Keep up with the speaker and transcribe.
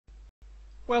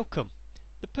Welcome.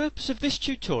 The purpose of this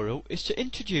tutorial is to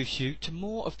introduce you to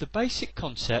more of the basic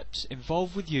concepts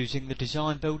involved with using the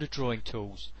DesignBuilder drawing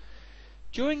tools.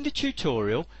 During the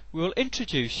tutorial we will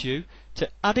introduce you to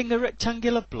adding a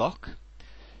rectangular block,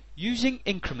 using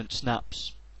increment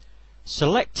snaps,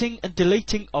 selecting and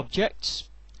deleting objects,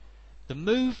 the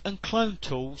move and clone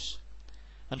tools,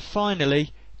 and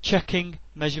finally checking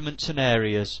measurements and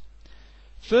areas.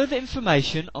 Further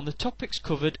information on the topics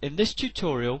covered in this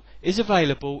tutorial is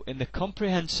available in the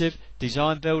comprehensive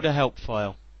DesignBuilder help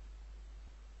file.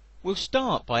 We'll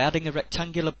start by adding a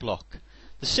rectangular block.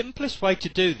 The simplest way to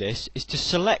do this is to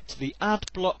select the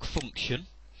Add Block function,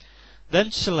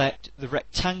 then select the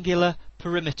rectangular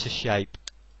perimeter shape.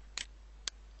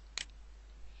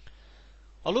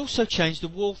 I'll also change the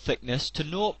wall thickness to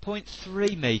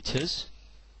 0.3 meters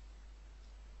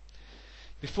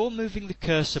before moving the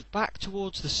cursor back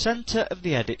towards the centre of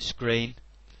the edit screen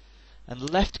and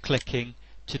left clicking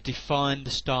to define the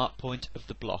start point of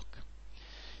the block.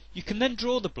 You can then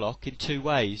draw the block in two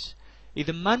ways.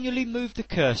 Either manually move the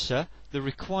cursor the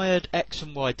required X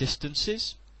and Y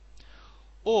distances,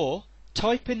 or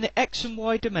type in the X and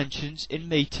Y dimensions in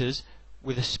meters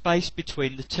with a space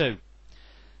between the two.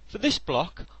 For this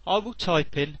block I will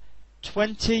type in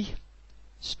 20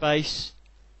 space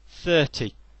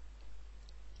 30.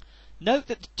 Note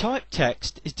that the typed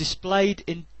text is displayed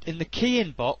in the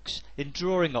key-in box in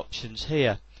drawing options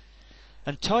here,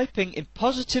 and typing in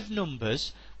positive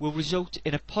numbers will result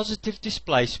in a positive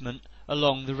displacement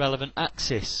along the relevant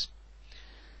axis.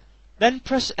 Then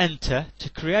press enter to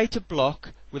create a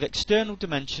block with external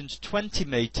dimensions 20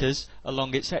 meters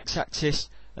along its x-axis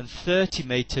and 30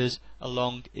 meters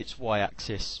along its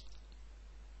y-axis.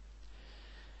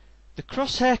 The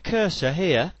crosshair cursor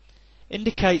here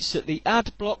indicates that the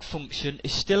Add Block function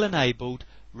is still enabled,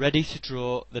 ready to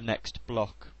draw the next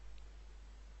block.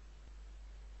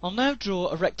 I'll now draw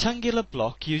a rectangular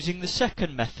block using the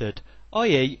second method,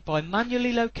 i.e. by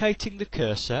manually locating the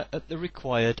cursor at the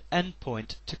required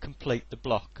endpoint to complete the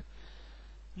block.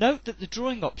 Note that the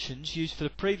drawing options used for the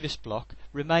previous block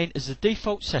remain as the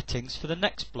default settings for the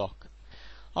next block.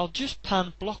 I'll just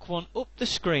pan block 1 up the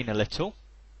screen a little,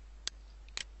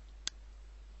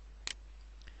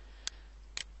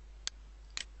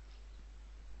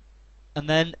 and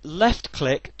then left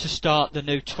click to start the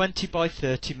new 20 by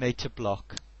 30 meter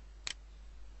block.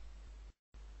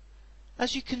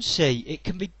 As you can see, it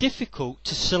can be difficult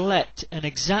to select an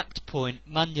exact point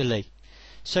manually,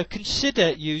 so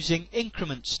consider using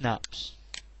increment snaps.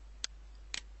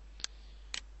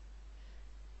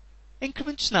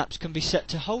 Increment snaps can be set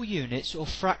to whole units or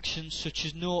fractions such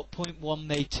as 0.1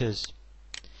 meters.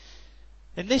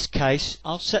 In this case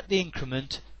I'll set the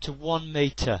increment to 1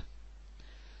 meter.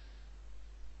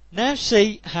 Now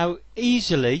see how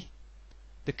easily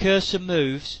the cursor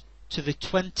moves to the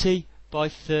 20 by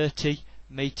 30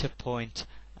 meter point,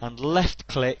 and left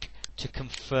click to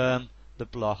confirm the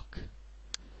block.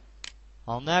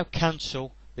 I'll now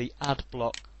cancel the Add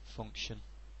Block function.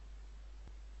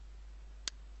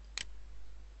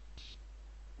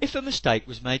 If a mistake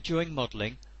was made during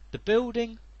modelling, the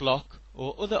building, block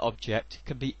or other object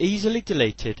can be easily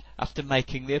deleted after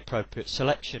making the appropriate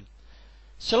selection.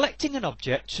 Selecting an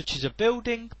object such as a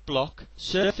building, block,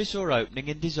 surface or opening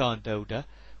in DesignBuilder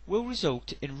will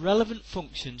result in relevant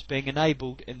functions being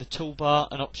enabled in the toolbar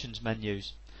and options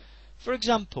menus. For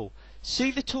example,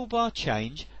 see the toolbar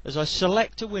change as I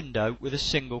select a window with a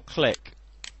single click,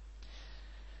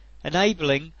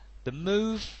 enabling the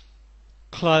move,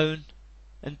 clone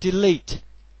and delete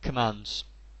commands.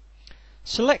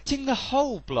 Selecting the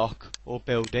whole block or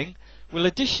building will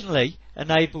additionally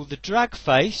enable the drag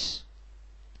face,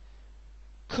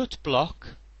 cut block,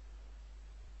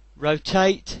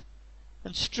 rotate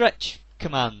and stretch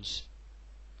commands,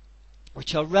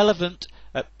 which are relevant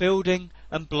at building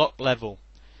and block level.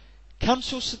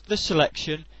 Cancel the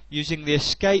selection using the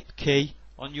escape key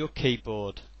on your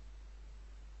keyboard.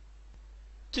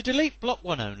 To delete block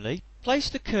 1 only, place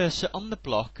the cursor on the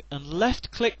block and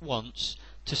left click once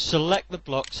to select the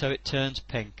block so it turns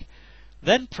pink.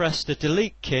 Then press the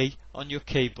delete key on your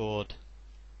keyboard.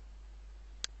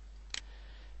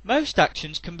 Most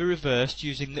actions can be reversed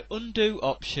using the undo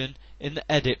option in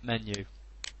the edit menu.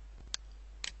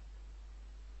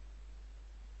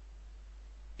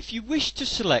 If you wish to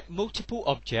select multiple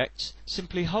objects,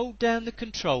 simply hold down the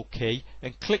control key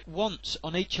and click once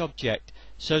on each object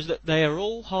so that they are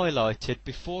all highlighted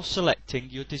before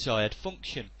selecting your desired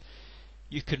function.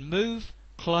 You can move,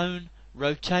 clone,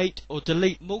 rotate or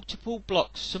delete multiple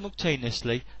blocks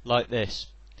simultaneously like this.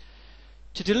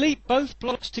 To delete both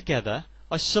blocks together,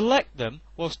 I select them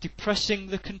whilst depressing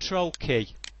the control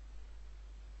key.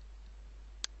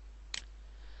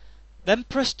 Then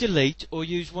press Delete or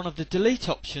use one of the Delete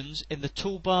options in the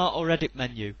Toolbar or Edit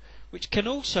menu, which can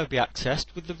also be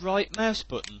accessed with the right mouse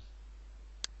button.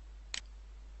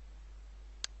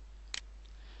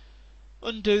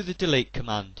 Undo the Delete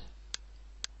command.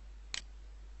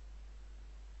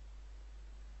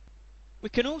 We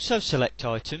can also select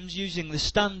items using the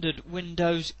standard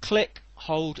Windows click,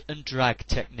 hold and drag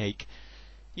technique.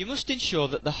 You must ensure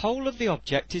that the whole of the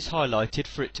object is highlighted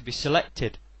for it to be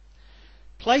selected.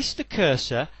 Place the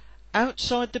cursor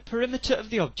outside the perimeter of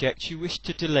the object you wish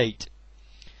to delete.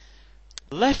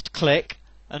 Left click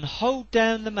and hold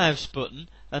down the mouse button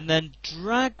and then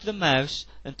drag the mouse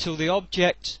until the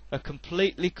objects are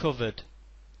completely covered.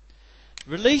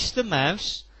 Release the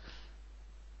mouse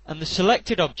and the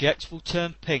selected objects will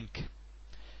turn pink.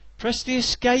 Press the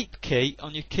Escape key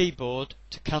on your keyboard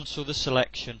to cancel the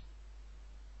selection.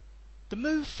 The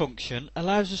Move function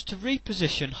allows us to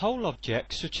reposition whole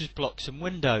objects such as blocks and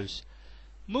windows.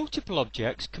 Multiple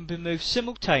objects can be moved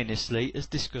simultaneously as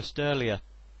discussed earlier.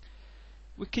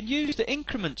 We can use the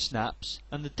increment snaps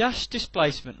and the dash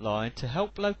displacement line to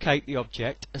help locate the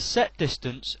object a set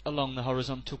distance along the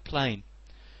horizontal plane.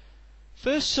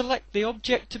 First select the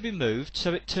object to be moved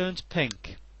so it turns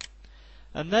pink,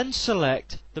 and then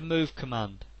select the Move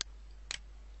command.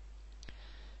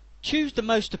 Choose the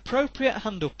most appropriate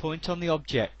handle point on the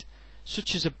object,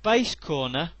 such as a base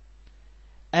corner,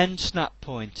 end snap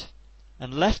point,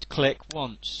 and left click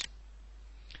once.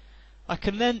 I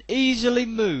can then easily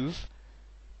move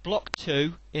block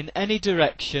 2 in any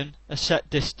direction a set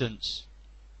distance.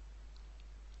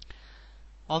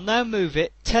 I'll now move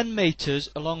it 10 meters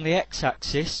along the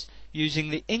x-axis using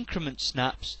the increment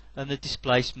snaps and the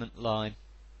displacement line.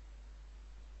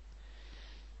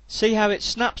 See how it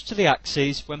snaps to the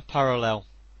axes when parallel.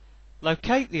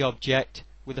 Locate the object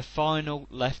with a final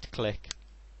left click.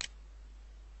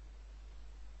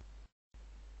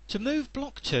 To move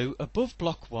block 2 above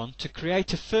block 1 to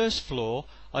create a first floor,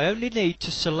 I only need to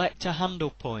select a handle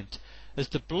point, as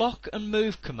the block and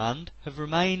move command have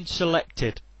remained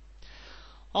selected.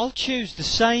 I'll choose the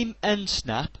same end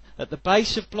snap at the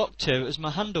base of block 2 as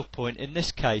my handle point in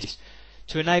this case,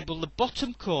 to enable the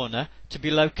bottom corner to be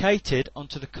located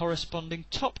onto the corresponding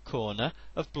top corner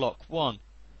of block 1.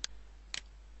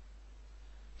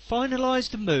 Finalise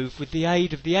the move with the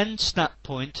aid of the end snap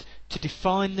point to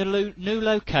define the new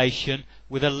location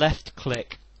with a left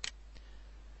click.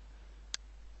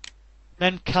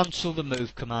 Then cancel the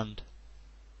Move command.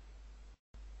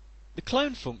 The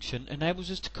clone function enables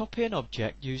us to copy an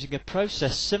object using a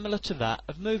process similar to that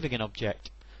of moving an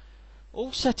object.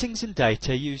 All settings and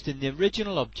data used in the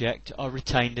original object are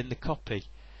retained in the copy.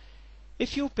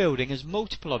 If your building has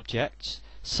multiple objects,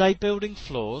 say building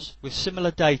floors with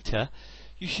similar data,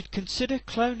 you should consider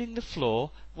cloning the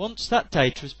floor once that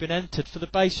data has been entered for the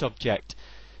base object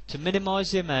to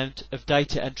minimize the amount of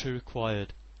data entry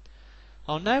required.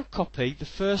 I'll now copy the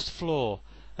first floor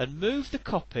and move the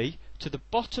copy to the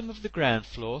bottom of the ground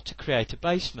floor to create a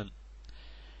basement.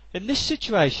 In this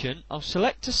situation, I'll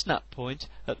select a snap point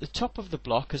at the top of the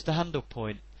block as the handle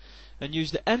point and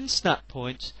use the end snap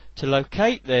point to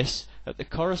locate this at the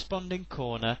corresponding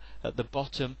corner at the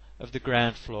bottom of the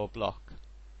ground floor block.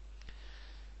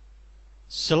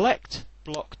 Select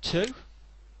block 2,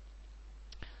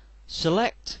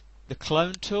 select the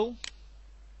clone tool,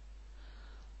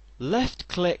 left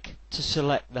click to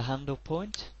select the handle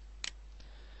point,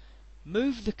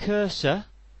 move the cursor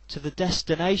to the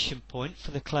destination point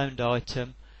for the cloned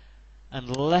item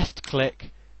and left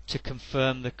click to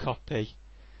confirm the copy.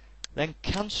 Then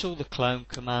cancel the clone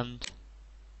command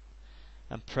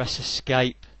and press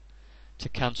Escape to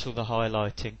cancel the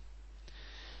highlighting.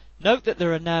 Note that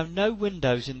there are now no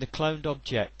windows in the cloned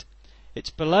object. It's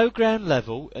below ground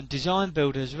level and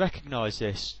DesignBuilder has recognised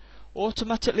this,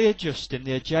 automatically adjusting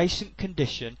the adjacent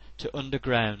condition to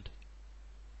underground.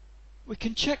 We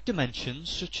can check dimensions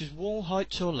such as wall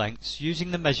heights or lengths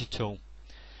using the Measure tool.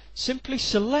 Simply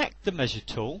select the Measure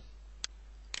tool,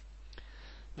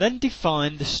 then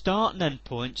define the start and end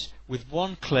points with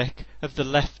one click of the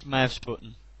left mouse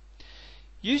button.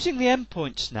 Using the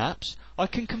endpoint snaps, I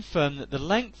can confirm that the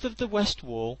length of the west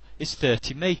wall is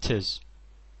 30 meters.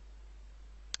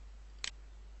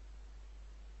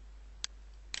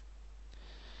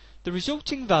 The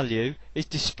resulting value is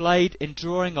displayed in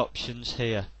drawing options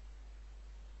here.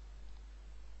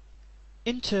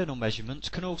 Internal measurements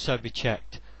can also be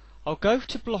checked. I'll go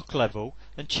to block level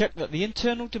and check that the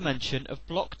internal dimension of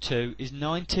block 2 is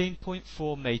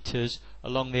 19.4 meters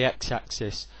along the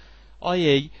x-axis,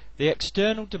 i.e. the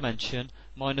external dimension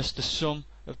minus the sum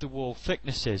of the wall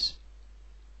thicknesses.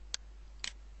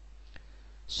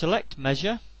 Select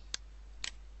Measure,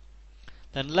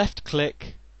 then left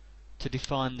click to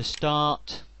define the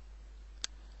start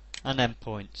and end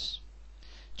points,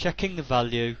 checking the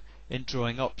value in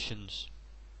drawing options.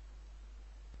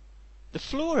 The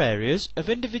floor areas of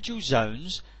individual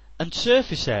zones and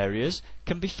surface areas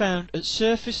can be found at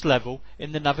surface level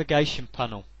in the navigation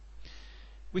panel.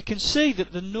 We can see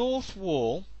that the north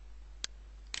wall,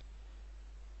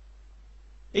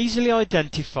 easily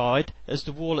identified as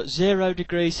the wall at 0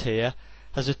 degrees here,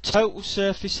 has a total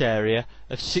surface area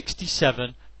of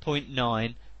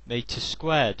 67.9 meters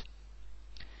squared.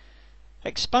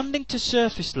 Expanding to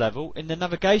surface level in the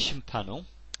navigation panel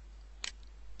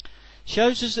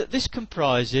shows us that this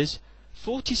comprises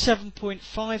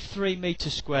 47.53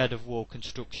 meters squared of wall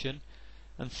construction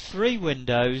and 3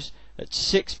 windows at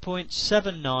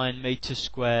 6.79 meters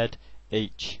squared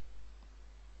each.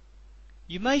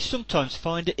 You may sometimes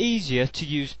find it easier to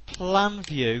use plan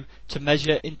view to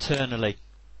measure internally.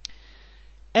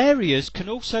 Areas can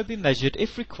also be measured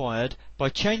if required by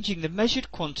changing the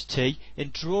measured quantity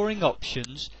in drawing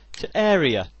options to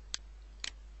area,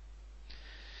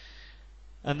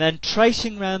 and then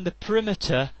tracing round the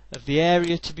perimeter of the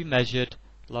area to be measured,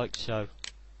 like so.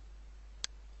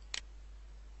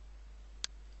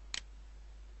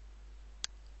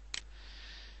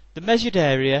 The measured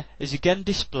area is again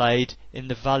displayed in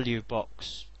the value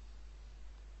box.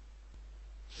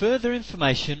 Further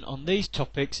information on these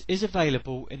topics is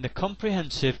available in the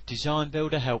comprehensive Design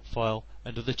Builder help file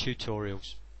and other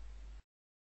tutorials.